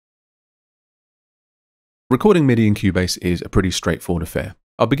Recording MIDI in Cubase is a pretty straightforward affair.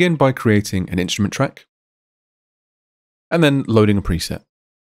 I'll begin by creating an instrument track, and then loading a preset.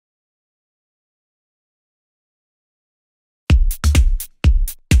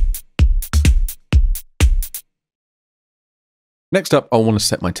 Next up, I'll want to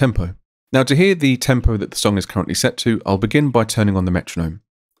set my tempo. Now to hear the tempo that the song is currently set to, I'll begin by turning on the metronome.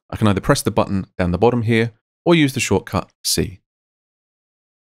 I can either press the button down the bottom here, or use the shortcut C.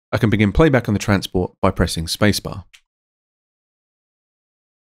 I can begin playback on the transport by pressing spacebar.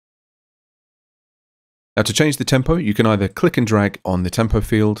 Now to change the tempo, you can either click and drag on the tempo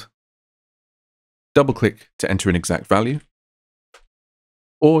field, double click to enter an exact value,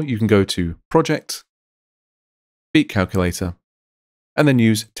 or you can go to Project, Beat Calculator, and then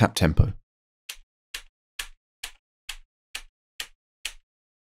use Tap Tempo.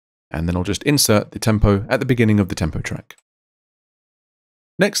 And then I'll just insert the tempo at the beginning of the tempo track.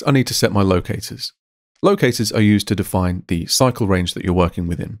 Next, I need to set my locators. Locators are used to define the cycle range that you're working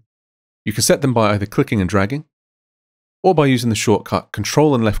within. You can set them by either clicking and dragging, or by using the shortcut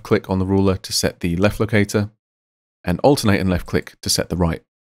Control and left click on the ruler to set the left locator, and alternate and left click to set the right.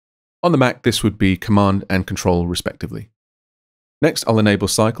 On the Mac, this would be Command and Control respectively. Next, I'll enable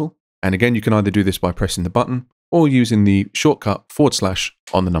cycle, and again you can either do this by pressing the button, or using the shortcut /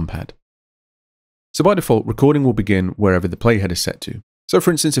 on the numpad. So by default, recording will begin wherever the playhead is set to. So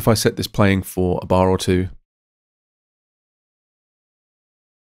for instance, if I set this playing for a bar or two,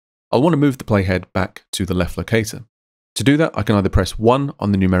 I'll want to move the playhead back to the left locator. To do that, I can either press 1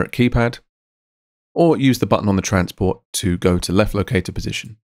 on the numeric keypad, or use the button on the transport to go to left locator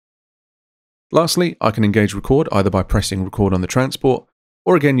position. Lastly, I can engage record either by pressing record on the transport,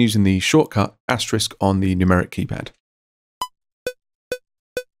 or again using the shortcut * on the numeric keypad.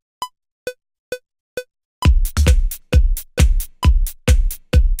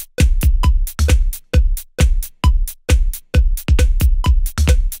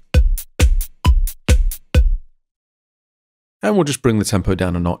 And we'll just bring the tempo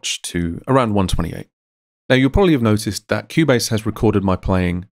down a notch to around 128. Now you'll probably have noticed that Cubase has recorded my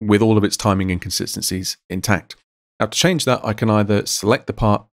playing with all of its timing inconsistencies intact. Now to change that, I can either select the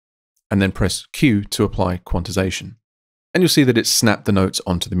part and then press Q to apply quantization. And you'll see that it's snapped the notes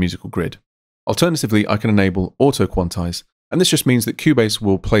onto the musical grid. Alternatively, I can enable Auto-Quantize, and this just means that Cubase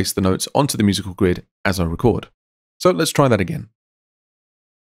will place the notes onto the musical grid as I record. So let's try that again.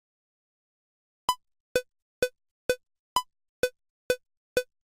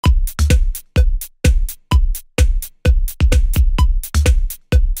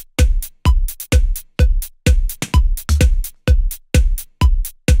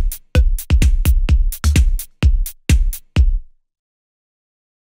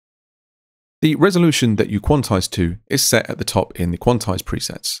 The resolution that you quantize to is set at the top in the quantize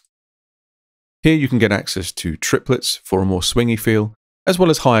presets. Here you can get access to triplets for a more swingy feel, as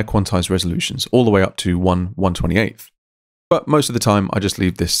well as higher quantize resolutions, all the way up to 1/128th. But most of the time I just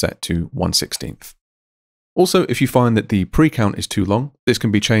leave this set to 1/16th. Also, if you find that the pre-count is too long, this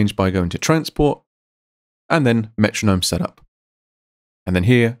can be changed by going to Transport, and then Metronome Setup. And then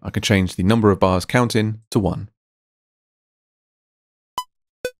here I can change the number of bars counting to 1.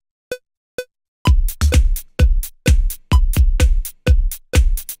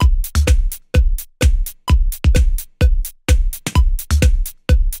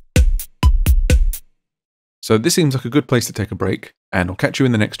 So this seems like a good place to take a break, and I'll catch you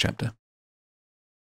in the next chapter.